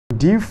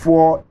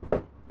odifo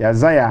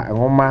Isaiah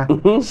ngoma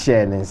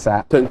share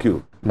nensa. Thank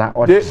you. Na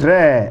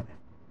otre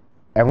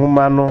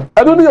ngoma no.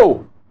 Adoni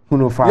yo.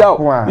 Hunu fa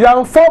ko a. Ya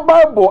mfa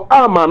Bible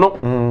ama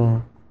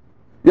no.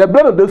 Ya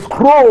brother the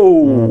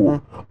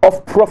scroll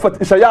of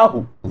prophet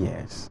Isaiah.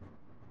 Yes.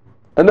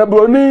 And the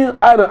brony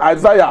and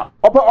Isaiah.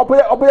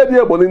 Opa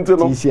dia boninti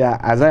no. Isia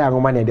Isaiah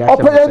ngoma na dia.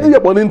 Opa dia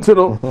boninti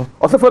no.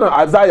 Osefo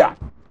na Isaiah.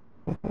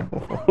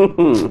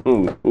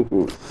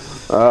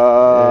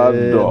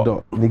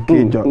 Do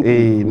nikijo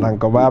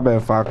nankoba be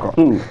fa ko.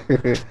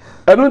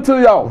 Enu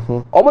nti yaw.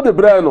 Omo de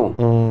bre no.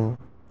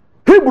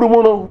 Hebrew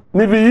mo no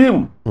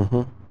Nevi'im.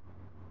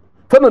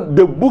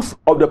 The books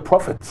of the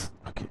prophets.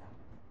 Okay.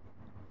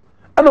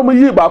 Ano mo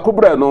yi ba ko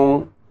bre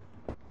no.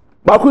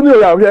 Ba ko ni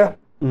ya hwe.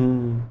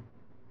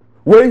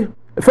 Wei,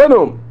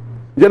 feno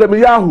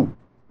Jeremiah.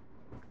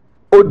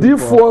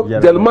 Odifo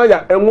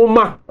Jeremiah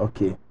enwoma.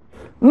 Okay.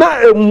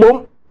 Na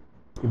emom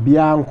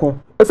bia nko.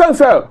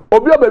 Esanse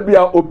obi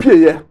obabia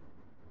opieye.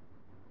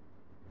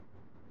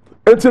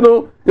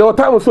 Entino your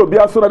time so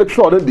bia so na de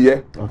show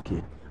de.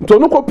 Okay. Nto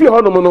no kopie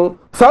honom no,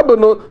 sabe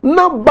no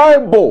na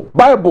Bible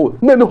na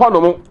ni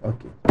honom.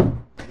 Okay.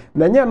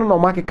 Na nya no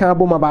makeka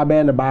aboma ba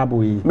be ne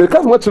Bible yi. Me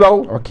ka mo kira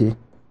wo. Okay.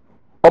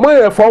 Omo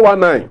ye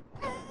 419.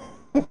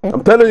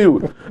 I'm telling you.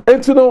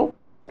 Entino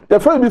your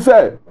friend be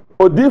say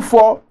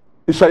odifo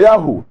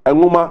Ishayahu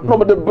enwoma no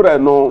mo de bre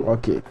no.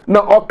 Okay.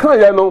 Na okan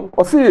ye no,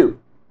 o see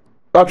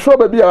a tro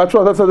ba bia a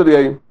tro say say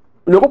dey.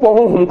 Nyokopon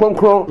honhom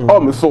konkron o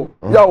me so.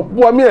 Ya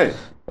bo me e.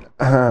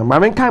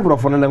 Mamen kai bro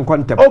for no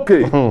contem.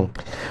 Okay.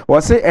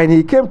 Was say and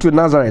he came to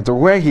Nazareth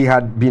where he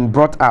had been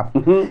brought up.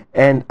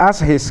 And as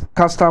his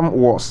custom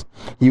was,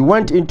 he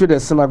went into the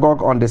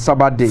synagogue on the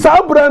Sabbath day.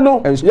 Sabra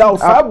no. Ya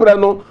sabra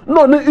no.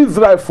 No ne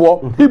Israel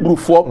for, Hebrew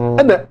for,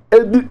 and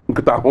edi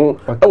nkita ho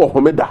e wo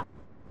homeda.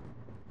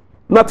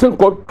 Nothing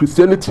called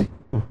Christianity.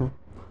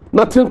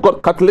 Nothing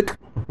called Catholic.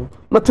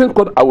 Nothing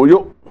called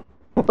Awoyo.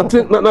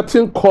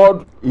 Nothing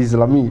called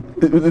Islami.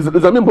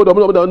 Islami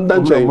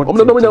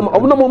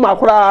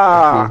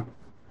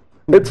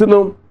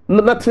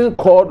nothing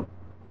called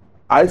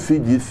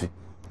ICGC.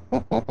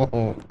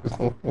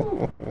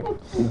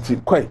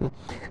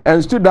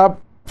 And stood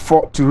up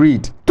to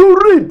read.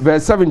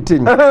 Verse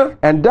 17.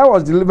 And there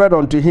was delivered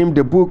unto him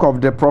the book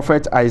of the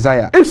prophet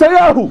Isaiah.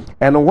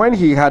 And when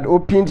he had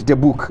opened the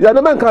book,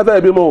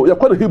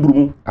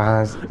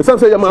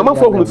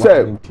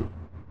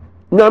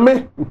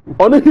 Nyame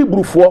on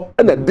Hebrew for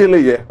and a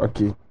delay.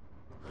 Okay.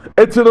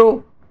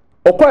 Etino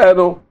okwaya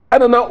no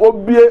and na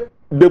obie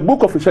the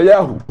book of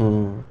Isaiah.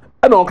 And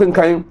o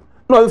kan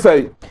no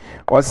say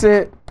or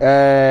say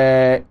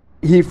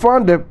he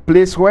found the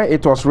place where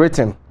it was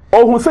written.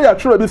 Oh, who say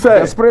actually be say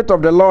the spirit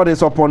of the Lord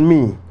is upon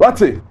me.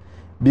 What's it?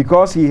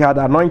 Because he had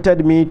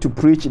anointed me to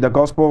preach the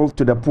gospel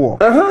to the poor.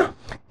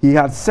 He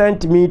had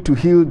sent me to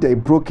heal the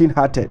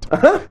brokenhearted,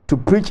 to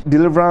preach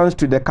deliverance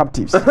to the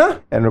captives,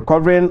 and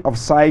recovering of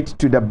sight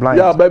to the blind.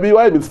 Yeah, baby,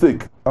 why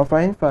mistake? Oh,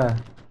 fine.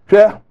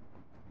 Yeah.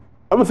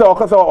 I'm saying,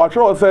 what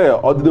you say,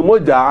 or the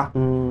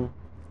moja,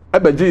 I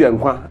bet you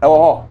and Quan.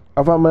 Oh,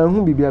 of a man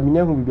who be a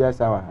million who be a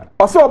sour.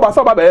 I saw about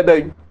some other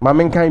day.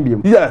 Mamma kind be.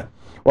 Yeah.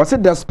 Was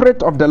it the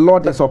spirit of the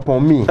Lord is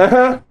upon me?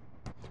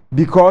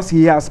 Because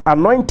he has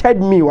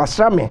anointed me,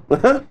 Wasame,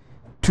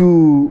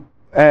 to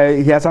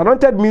he has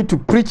anointed me to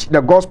preach the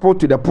gospel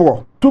to the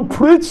poor. To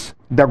preach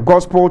the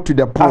gospel to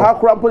the poor. I have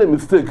put a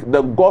mistake.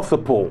 The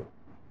gospel.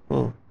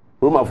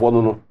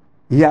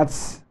 He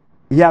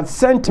had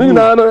sent me.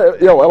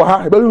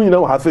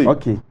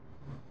 Okay.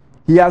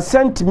 He has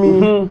sent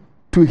me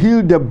to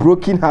heal the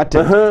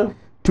brokenhearted,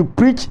 to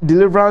preach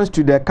deliverance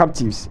to the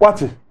captives.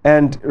 What?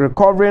 And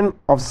recovering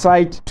of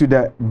sight to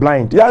the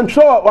blind. Yeah, I'm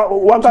sure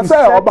one can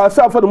say about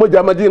self for the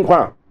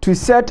Mojamadi. To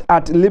set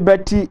at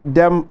liberty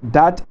them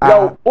that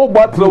are. Oh,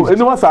 but no,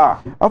 anyone, sir.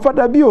 Offer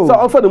the bill. So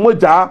offer the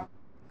Moja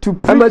to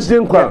preach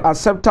the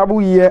acceptable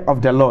year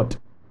of the Lord.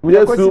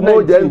 Yes, you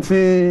more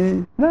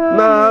gentle.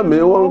 Na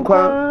me won't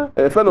qua.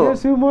 Fellow,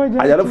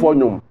 I had a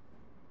phone.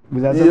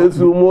 Yes,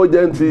 you more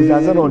gentle.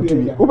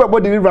 Who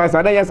about deliverance?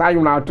 I yes, I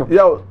am out.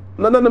 Yo,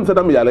 none of them said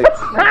I'm yelling.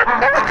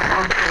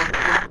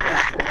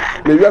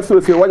 Maybe I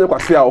should say one of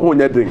us here who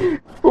you're drinking.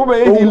 Who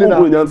may heal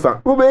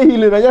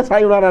it? Yes,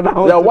 I run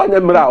out. Yeah, one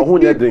emra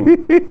who you're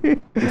drinking.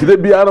 Today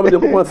be out of the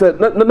one said,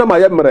 no, my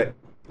emre.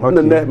 On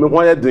the net, me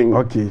why you're drinking.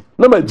 Okay.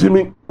 No, my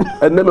Jimmy,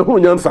 and never who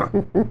you're son.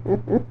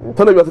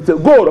 Tell you to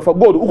gold for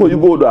gold, who you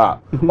go there.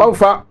 One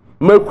fat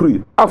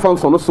mercury, I found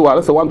some so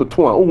that's a 1 to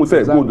 2, who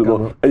says good,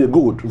 and you're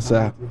good.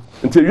 Sir.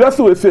 Until you are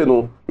so say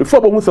no,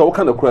 before we say what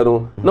kind of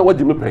cradle, not what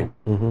Jimmy paying.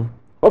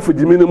 Offer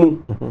the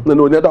minimum,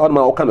 no, never on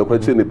my kind of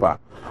question.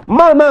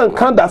 Man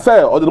can't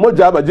say or the more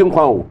job at Jim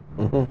Kwan.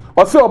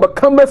 Or so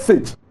become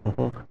message.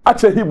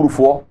 Actually, Hebrew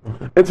for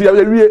until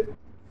you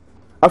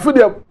I feel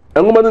there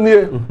a woman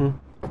near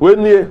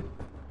when near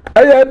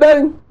I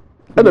then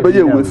and the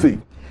baby will see.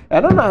 I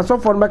don't know, so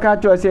for my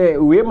catcher say,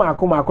 we ma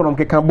come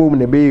can boom in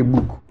the baby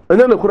book. And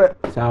then the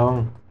correct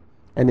sound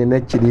and the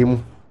next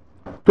him.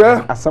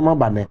 A summer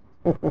banner.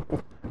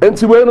 And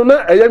to win on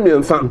that, I am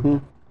your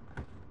son.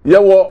 Yeah,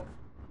 what?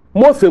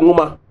 Mose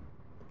ngoma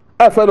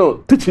I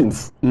found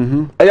teachings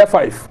aya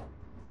 5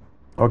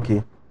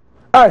 okay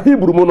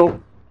Hebrew mo no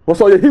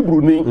was all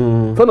Hebrew ni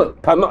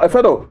I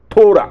found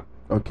Torah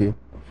okay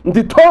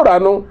the Torah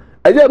no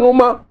aya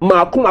ngoma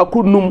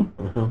maako num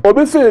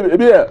obi say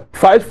be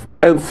 5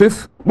 and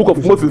 6 book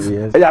of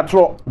Moses aya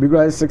tro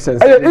because 6 and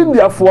 7 aya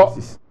India for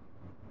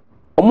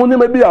omoni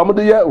ma bi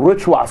amode ye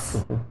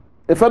rituals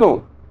I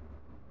found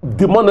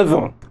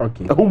demonism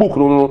okay a book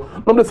no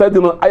the side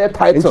no aya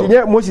title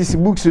engineer Moses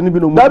books no bi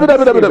no David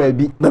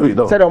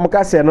said o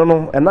ka se no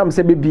no enam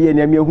se be bie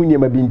ne hu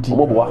nyema bi nti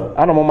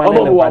ana mo ma ne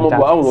panta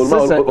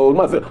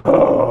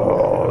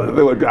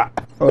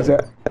o se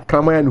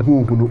kama ya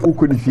hu no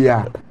ukodi fie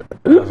a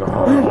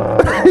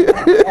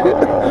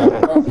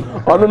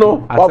ono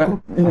no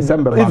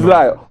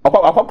Israel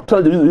akwa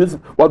tell the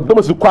what do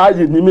must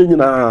kwaje ni me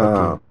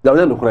nyina ya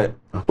nya no kure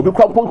obi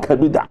kwa pon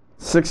kabida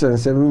 6 and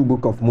 7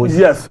 book of Moses.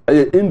 Yes,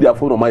 India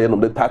for no my no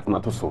the tax na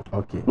to so.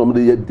 Okay. No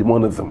the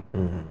demonism.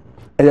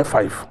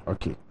 5.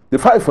 Okay. The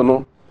 5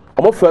 no,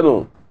 omo fe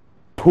no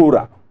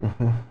Torah.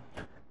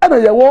 Ana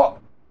ye wo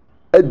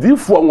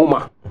adifo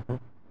ngoma.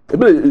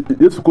 Ebe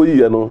Yesu ko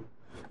yiye no.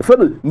 Fe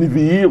no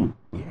Neviim.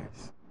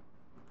 Yes.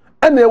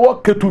 Ana ye wo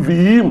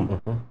Ketuvim.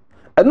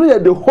 Anu ye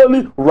the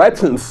holy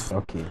writings.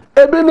 Okay.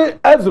 Ebe ni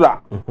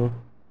Ezra.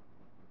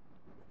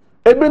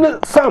 Ebe ni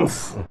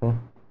Psalms.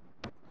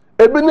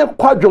 Ebe ne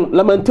kwadwon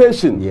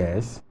lamentation.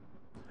 Yes.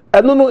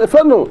 Eno no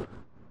efe no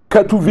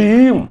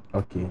Ketuvim.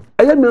 Okay.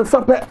 Eye me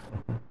nsape.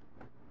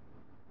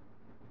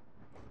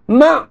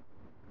 Na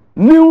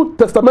New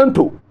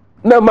Testamento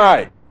na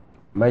mai.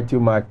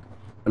 Matthew, Mark,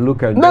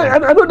 Luke and Na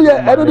I know the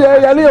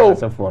yale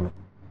o.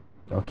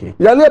 Okay.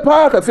 Yale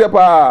pa ka se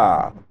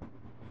pa.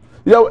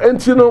 Yo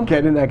entino.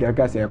 Kenin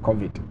aka say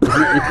COVID.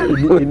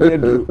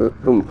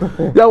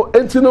 Yo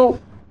entino.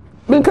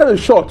 Men kind of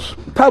short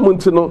time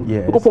untino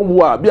go from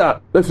wa bia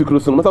let's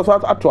close no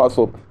masa ato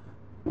aso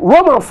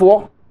Roman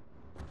for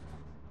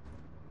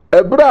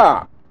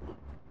ebra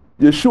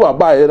Yeshua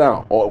bae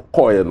na o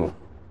koye no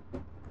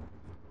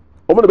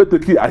o mo na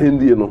beteki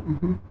ahindi no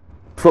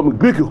from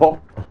Greek ho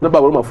na ba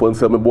Roman for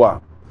nsem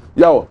boa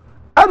yawo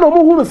ana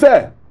mo hu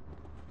say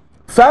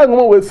sai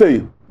ngo we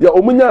say ya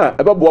omunya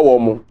ebe boa wo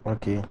mo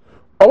okay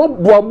o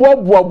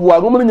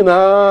boa ngo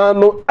nyina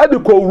no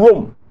adiko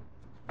Rome.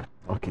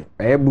 Okay.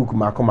 A book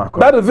mako.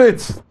 That is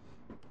it.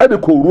 At the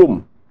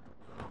Rome.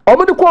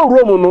 Omo the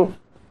Rome no.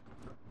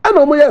 And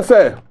omo yes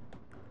say.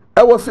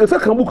 I was a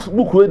second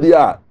book ready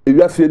ah. If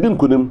you are saying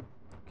kunim.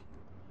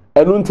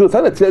 And until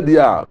sanity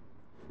dia.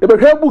 E be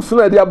hwe books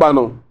na dia ba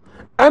no.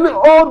 And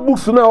old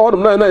books na all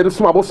na e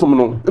small bosom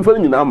no. Mfa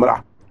nyina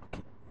amra.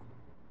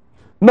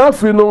 Na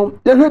fi no,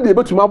 ye hwe de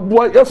betuma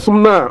boa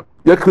yesom na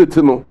ye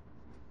kreti no.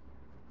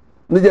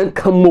 Ne ye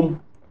nkamom.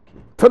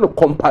 Fa no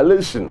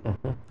compilation.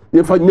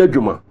 Ye fa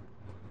nyadwuma.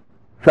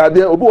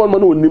 Shade obi won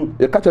man onim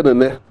ye kacha ne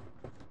ne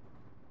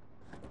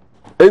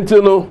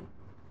enti no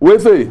we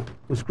say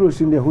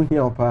scrolls in the hu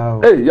here pa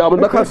eh ya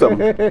me kasam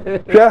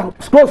hwe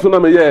scrolls na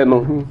me ye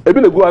no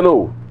ebi na gu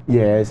ano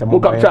yes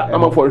am capture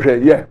am for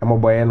hwe yeah am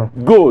boy no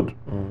good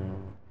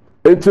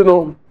enti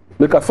no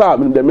me kasa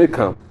me the make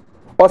am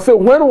or say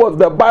when was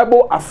the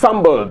Bible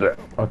assembled?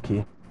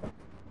 Okay,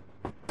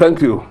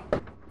 thank you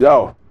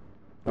yeah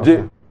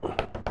J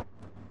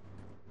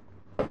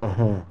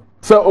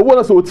so owo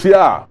na so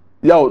tia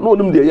yeah, no,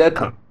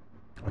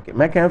 okay,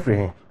 make a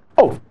free.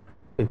 Oh,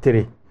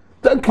 3.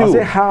 Thank you. I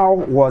say, how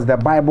was the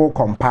Bible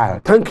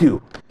compiled? Thank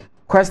you.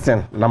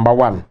 Question number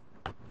 1.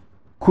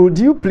 Could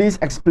you please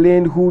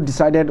explain who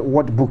decided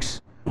what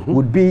books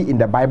would be in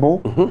the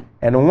Bible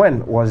and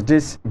when was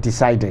this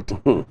decided?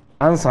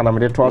 Answer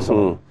number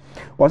 2.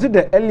 Was it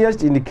the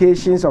earliest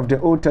indications of the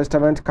Old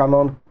Testament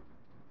canon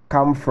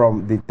come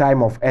from the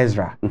time of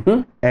Ezra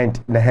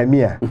and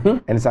Nehemiah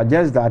and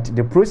suggests that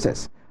the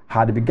process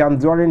had begun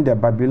during the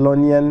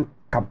Babylonian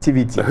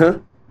captivity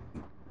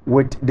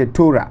with the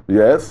Torah.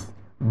 Yes.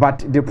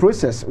 But the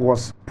process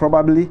was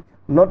probably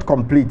not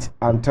complete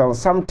until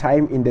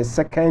sometime in the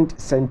 2nd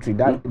century,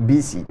 that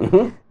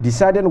BC.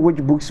 Deciding which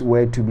books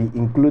were to be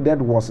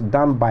included was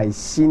done by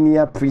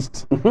senior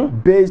priests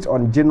based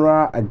on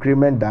general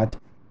agreement that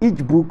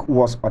each book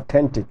was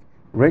authentic,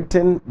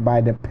 written by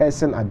the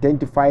person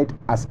identified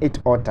as its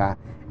author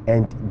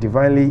and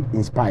divinely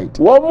inspired.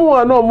 One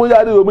more no mo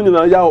ya de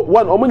omunyina ya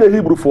one omunya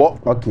Hebrew for.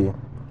 Okay.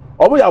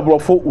 Omo ya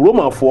brofo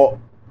Roman for.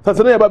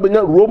 Sase na ya ba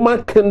benya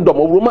Roman kingdom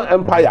or Roman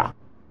empire.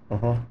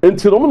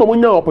 Enti no mo no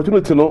munya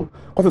opportunity no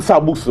ko se sa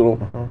books no.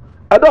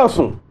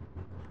 Adosun.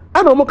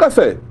 Ana mo ka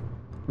say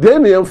de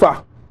ne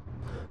yemfa.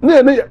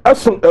 Na ne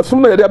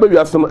asum na ya de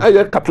abawiase no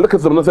aye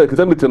Catholicism no say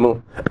Christianity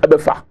no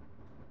abefa.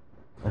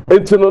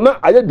 Enti no na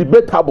aye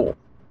debatable.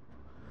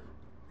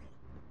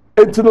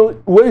 Enti no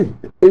we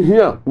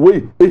ehia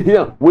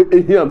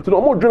enti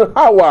no mo dwen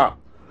how a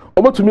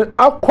omo to me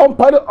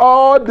accompany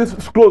all these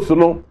scrolls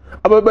no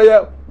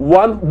abaya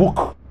one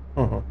book.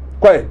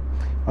 Quite.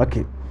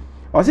 Okay.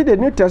 I see the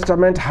New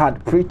Testament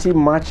had pretty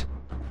much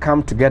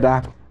come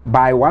together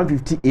by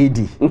 150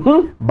 AD,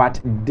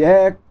 but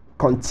there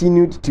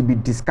continued to be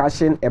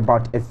discussion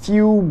about a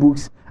few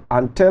books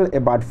until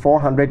about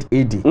 400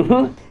 AD.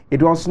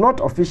 It was not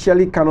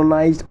officially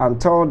canonized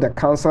until the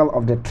Council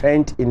of the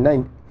Trent in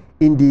the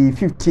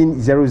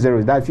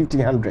 1500s, that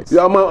 1500s.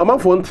 Yeah, I'm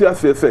for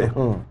say.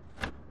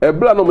 A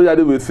brand of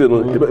Yadi will say,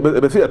 no,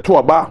 say a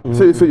toaba,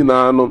 say,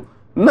 no,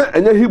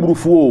 and Hebrew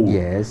for.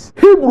 Yes.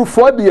 Hebrew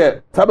for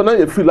the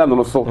Tabana, free land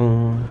or so.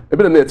 A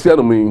bit of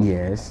that,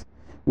 yes.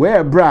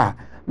 Where bra.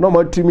 No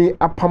more to me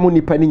a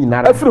pamuni penny in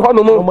Every one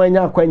of my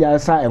quenya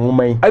sa and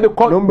woman. I don't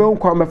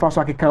come for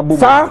so I can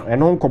boom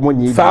and home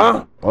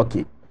common.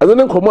 Okay. And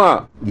then come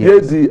out,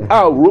 yes,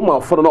 our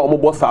Roma for an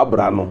almost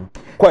Abrano.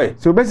 Quite.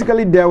 So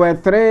basically, there were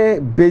 3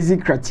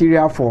 basic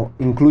criteria for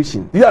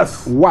inclusion.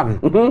 Yes.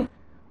 1.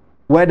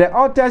 Were the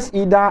authors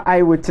either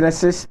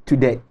eyewitnesses to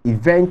the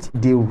event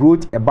they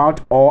wrote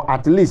about, or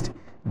at least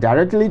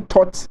directly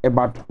taught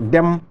about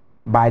them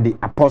by the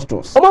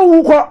apostles?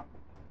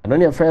 And on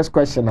your first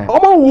question,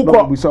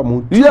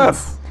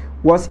 yes.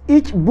 Was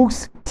each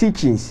book's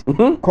teachings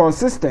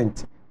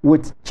consistent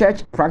with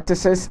church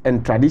practices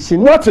and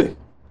tradition? Nothing.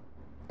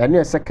 And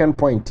your second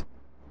point.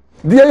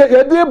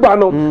 The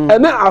bano and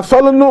then I saw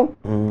no.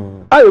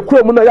 I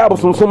call Muna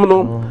Yaboson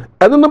Somono,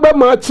 and then the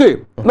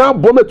Marche. Now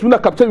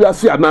Bonatuna Captain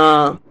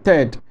na.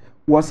 Third,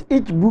 was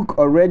each book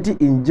already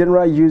in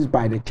general used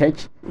by the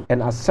church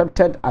and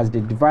accepted as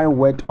the divine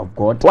word of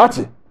God?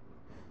 What?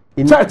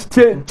 In church.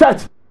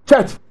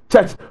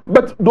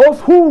 But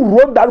those who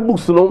wrote that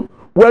books,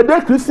 were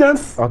they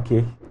Christians?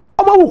 Okay.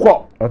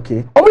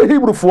 Okay.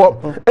 Hebrew for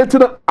and to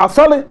the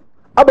Asale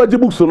Abaji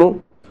books,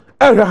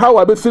 and how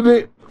I be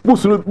sitting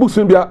books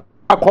in a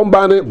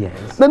combine.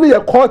 Yes. Then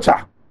your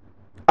culture.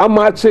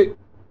 Amache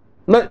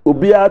na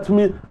obia to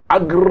me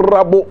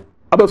agrabo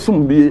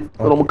abasumbi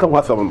no kan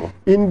wasam no.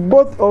 In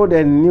both Old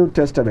and New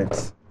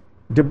Testaments,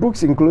 the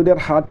books included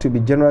had to be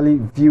generally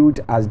viewed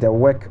as the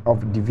work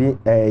of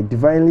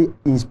divinely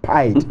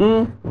inspired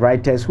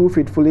writers who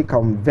faithfully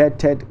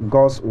converted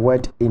God's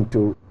word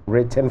into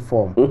written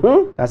form.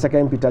 That's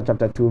 2 Peter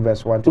chapter 2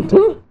 verse 1 to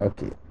 10.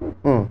 Okay.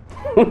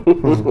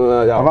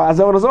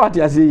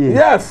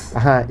 Yes.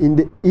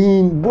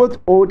 In both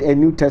Old and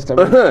New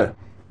Testament,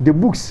 the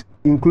books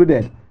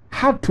included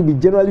had to be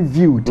generally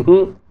viewed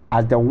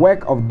as the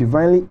work of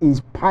divinely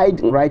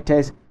inspired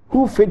writers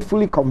who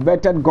faithfully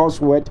converted God's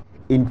word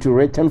into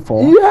written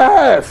form.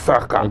 Yes,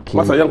 sir. Okay.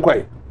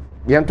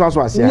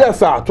 Yes,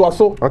 sir.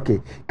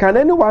 Okay. Can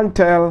anyone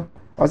tell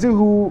us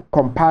who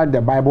compiled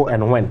the Bible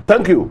and when?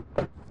 Thank you.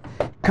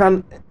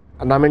 Can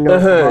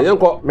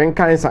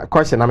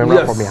question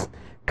for me.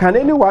 Can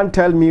anyone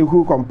tell me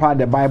who compiled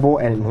the Bible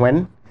and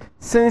when?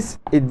 Since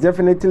it's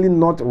definitely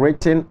not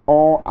written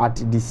all at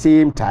the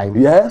same time.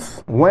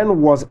 Yes.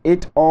 When was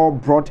it all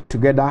brought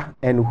together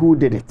and who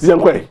did it?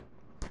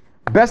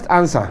 Best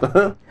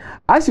answer.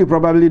 As you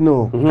probably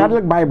know,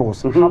 Catholic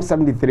Bibles have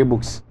 73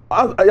 books.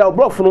 I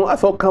brought from I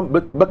saw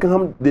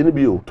Buckingham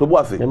Denibio to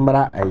Boise.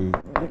 Remember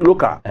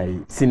Loka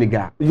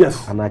Senegal.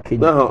 Yes. And I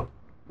Kenya.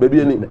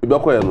 Baby any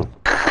Ibakoya.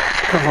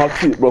 Can't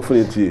help it, bro. For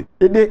it.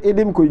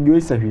 Edim could do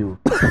it.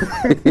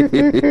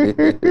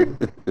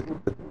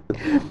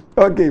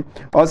 Okay.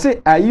 I'll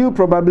say, you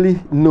probably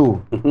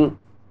know.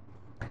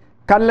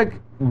 Catholic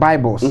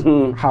Bibles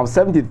have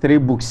 73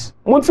 books.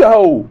 Monte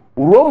how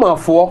Roma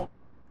 4.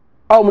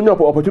 How many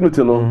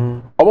opportunity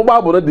no? Omo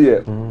Bible na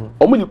there.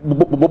 Omo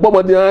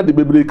bobo dia the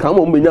Bible come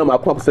omo nya ma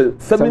kwa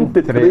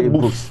 73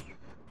 books.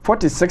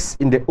 46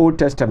 in the Old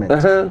Testament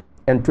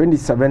and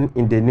 27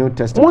 in the New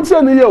Testament.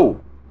 Monte ni yo.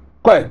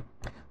 Kwai.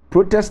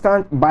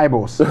 Protestant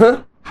Bibles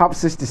have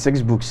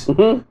 66 books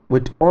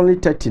with only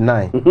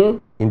 39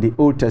 in the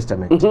Old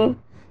Testament.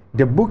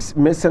 The books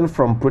missing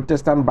from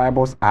Protestant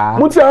Bibles are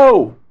Monte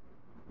how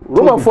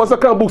Roman 4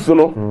 second books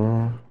no.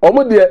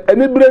 Omo there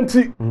any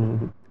brenti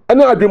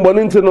and I been born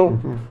into no.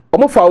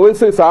 Almost far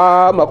says,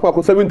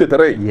 Macquaco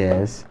 73.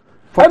 Yes.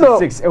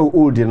 46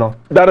 old, you know.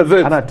 That is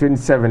it. And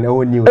 27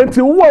 new.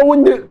 Until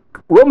when the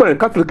Roman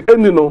Catholic,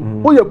 and you know,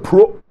 we are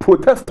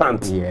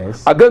Protestant.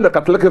 Yes. Against the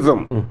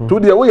Catholicism. To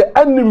the way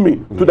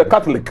enemy to the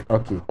Catholic.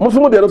 Okay. Most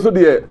of them also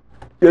the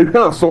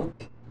so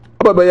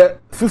about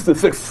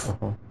 66.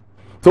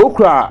 So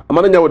cry, a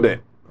man out there.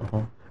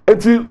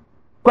 Until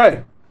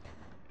cry.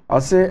 I'll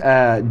say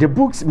the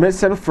books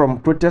missing from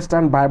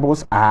Protestant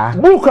Bibles are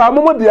Book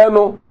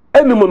Amodiano,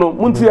 Enimono,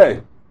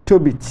 Muntie,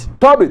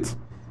 Tobit.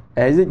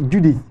 Is it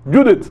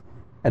Judith?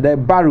 And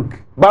then Baruch.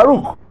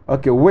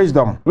 Okay,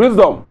 Wisdom.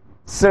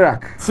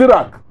 Sirach.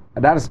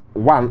 That's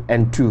 1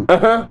 and 2.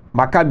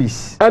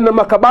 Maccabees. And the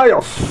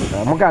Maccabees.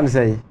 I'm going to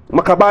say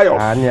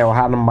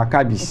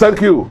Maccabees.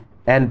 Thank you.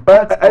 And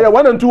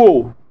 1 and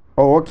 2.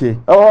 Oh, okay.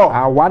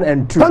 1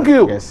 and 2. Thank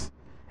you. Yes.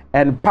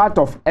 And part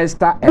of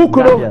Esther and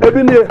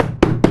Daniel.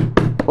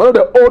 One of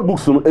the old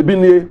books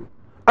ebini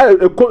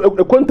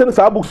a content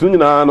sa books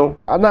nyina no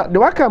ana the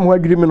waka mo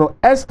agreement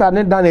Esther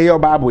and Daniel your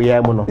Bible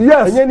here mo no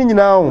yes enye ni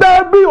nyina o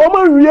there be o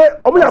ma wie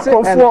o ya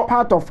confo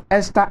part of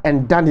Esther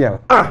and Daniel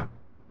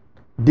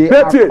they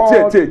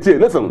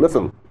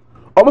listen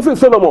almost say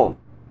Solomon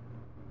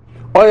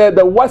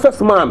the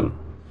wisest man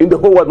in the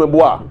whole world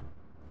meboa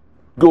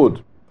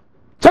Good.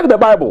 Check the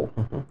Bible.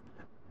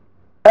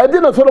 I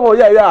didn't Solomon,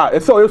 yeah,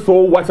 it's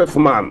so wisest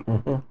man.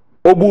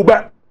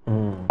 Obuba.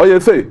 Oh, you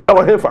say,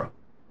 our heifer.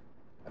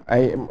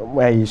 I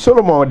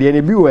Solomon, the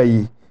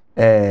NB,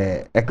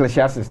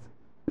 Ecclesiastes.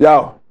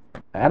 Yeah.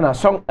 And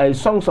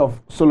songs of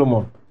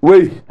Solomon.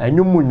 Wait. And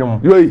you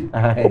munum. Wait.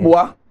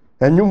 Obua.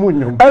 And you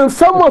munum. And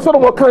someone sort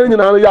of what kind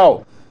of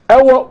yaw.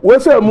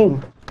 Where's a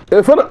moon?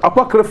 A friend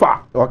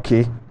apocrypha.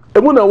 Okay.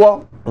 A moon, a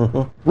war.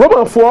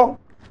 Roman 4.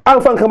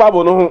 I'm from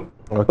Kababo.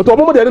 But a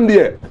moment in the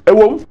air. A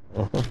woman.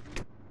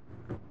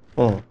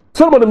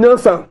 Solomon of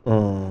Yansa.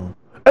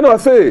 And I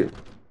say,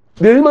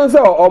 the humans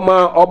are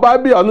or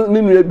Baby or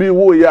Nini be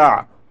woo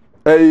ya.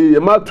 A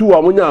matu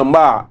or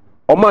Munyamba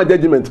or my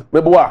judgment.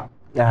 Maybe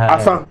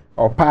Asa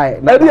or pie.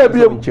 Idea be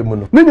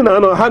Nini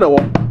no Hanawa.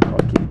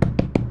 Okay.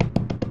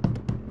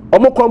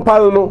 Omo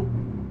compile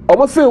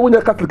omo say when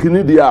you Catholic in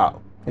India.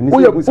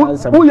 We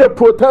are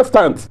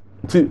Protestant.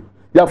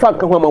 Ya fan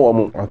kan homa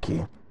womo.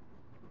 Okay.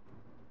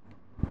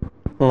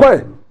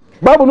 Why?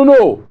 Bible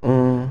no.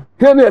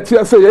 Here na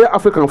tia say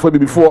African for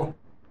before.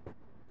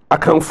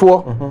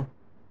 Akanfo.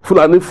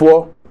 Fulani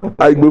for.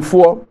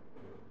 Aigbefor.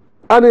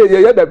 Ana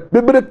ye da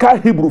biblical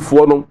Hebrew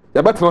for no.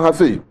 Ya betra ha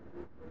say.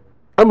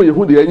 Ama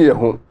yehu de yenye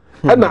ho.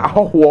 Na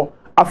ahoho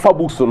afa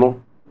books no.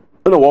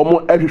 Na wo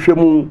mo ahwehwe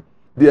mu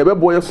de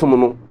ebebo yesom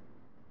no.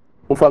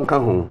 Mo fa nka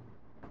ho.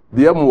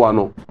 De emwa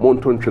no mo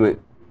ntontwene.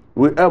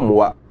 We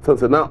emwa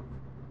sense na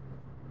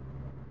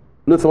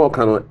no so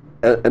kan no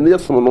ene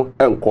yesom no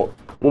enko.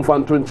 Mo fa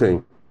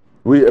ntontwen.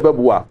 We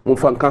ebebo a mo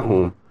fa nka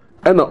ho.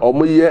 Na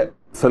omo ye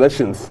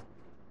selections.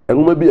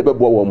 Enuma bi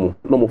ebebo wo mo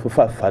na mo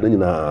fa fa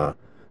nyina.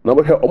 Na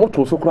bo hwe omo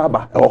to so kura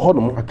ba e ho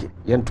no mo. Okay.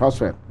 Yen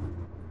transfer.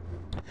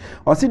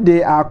 Or see,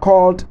 they are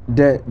called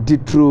the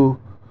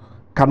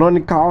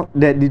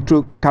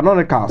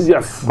Deuterocanonicals,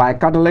 yes, by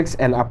Catholics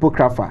and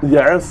Apocrypha,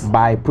 yes,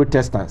 by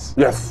Protestants,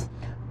 yes.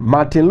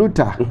 Martin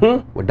Luther,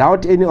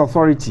 without any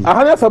authority.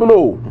 Martin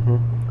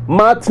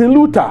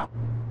Luther,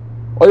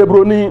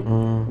 Oyebroni,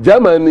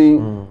 Germany.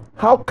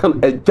 How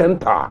can a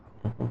Gentile?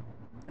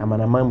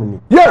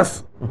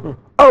 Yes,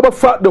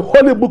 about the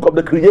Holy Book of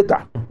the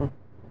Creator.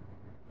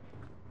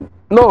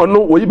 No,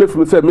 what you be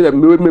from say me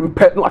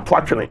pet no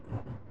attraction.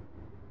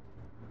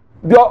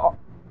 The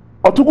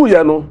otugu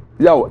ye no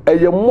yawo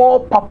eye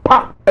more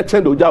papa e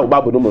chen do jawo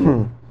Bible no mo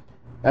no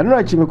eno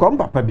achi me kom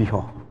papa bi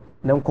ho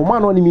na nkoma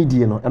no ni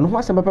medie no eno ho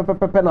asem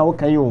pepepepe na wo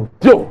kan yo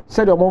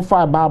said o mo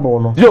fa Bible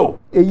no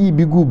eyi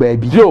bi gu ba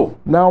bi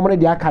na o mo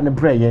de aka ne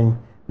bre yen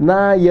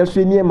na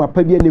yeso ni ma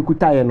pa bi na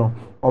kuta ye no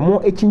o mo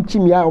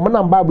echinchim ya o mo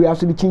na Bible ya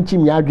so di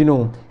chinchim ya adwene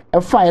o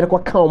e fa ye ko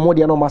kan o mo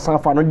de no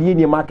masanfa no de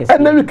ni ma kese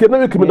na we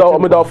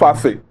me da fa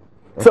say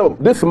so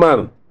this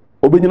man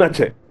obenyina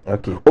che.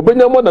 Okay.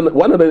 Obenya more than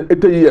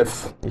 180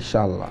 years.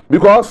 Inshallah.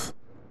 Because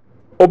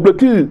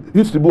Obleki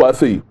used to be I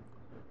say.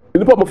 In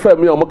the form of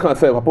friend me or can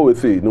say papa we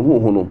say no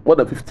no more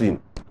than 15.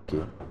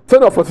 Okay.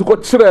 Send of us go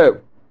chire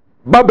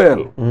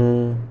Babel.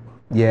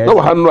 Yes. No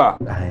Hanra.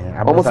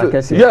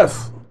 Almost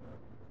yes.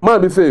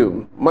 Man we say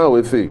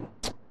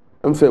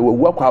I'm say we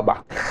work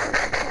aba.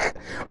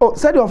 Oh,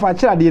 said of a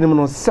child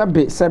no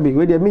sebe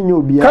we dey me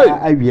obi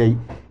awie.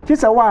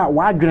 Kisa wa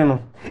adwene no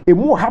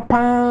emu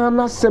hapa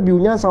na sebi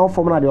unyansa wo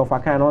fom na de ofa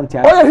kan no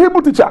ntia. Oh,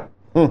 Hebrew teacher.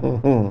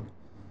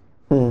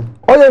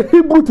 Oh,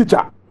 Hebrew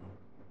teacher.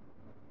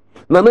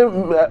 Na me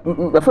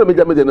friend me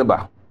jame de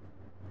neba.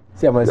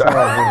 Si amasa.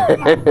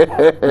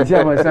 Si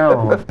amasa.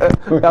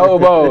 Ya o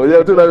ba o,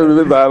 ya tu na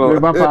me ba no.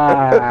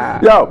 Papa.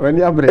 Ya,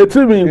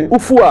 etimi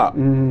ufu a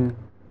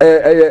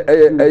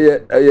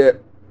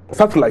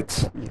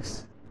satellite.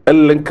 Yes.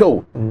 And link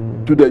to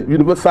the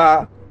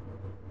universal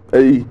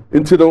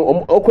into the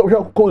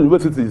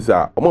universities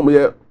are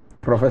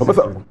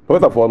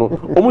professor for no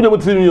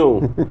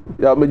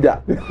yeah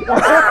media.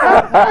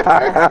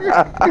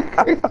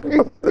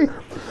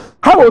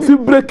 How was he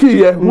breaking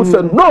here? Who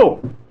said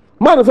no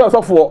man is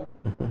also for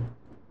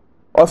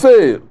or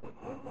say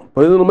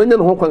well no many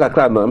no kwa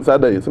kakra na am say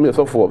that some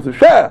so for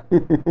share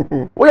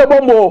we are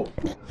bombo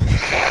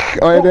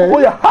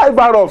we are high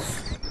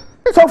virus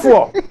so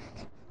for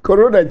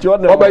corona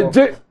John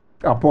obeje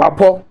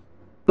apo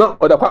no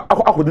oda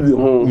akodi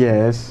ho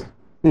yes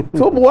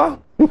so boa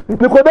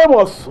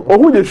Nicodemus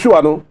ohun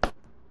Yeshua no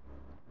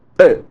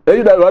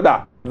you that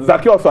rather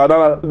Zacchaeus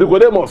and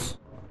Nicodemus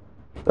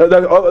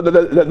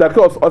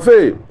Zacchaeus I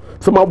say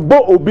so my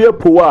bo obi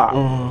epo a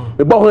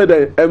e ba ho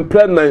dey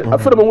empren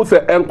afere mo say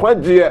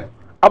enkwaje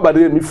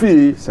abade mi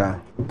fi sir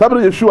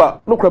tabre Yeshua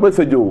no kra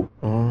message o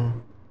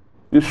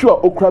Yeshua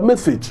okra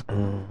message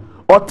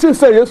o ti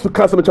say Yesu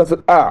ka se me chase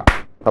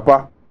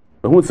papa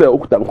who say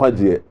okuta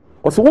nkwaje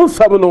o so won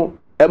sam no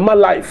e ma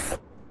life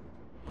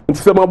nti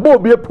se ma bo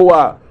obi epo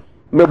a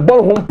me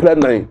bon ho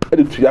mplan e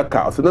de tuya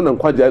ka o se na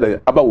nkwaje dey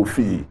aba wo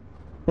fi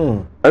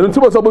enu ti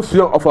bo so bo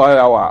suan of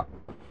our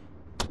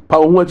pa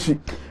ho achi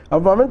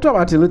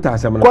Martin Luther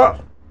asem no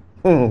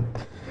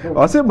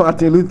I say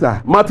Martin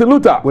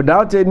Luther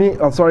without any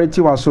authority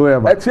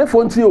whatsoever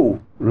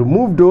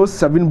remove those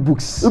 7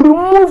 books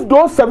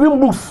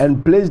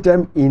and place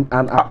them in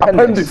an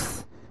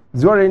appendix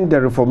during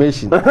the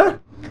Reformation,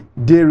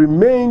 they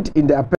remained in the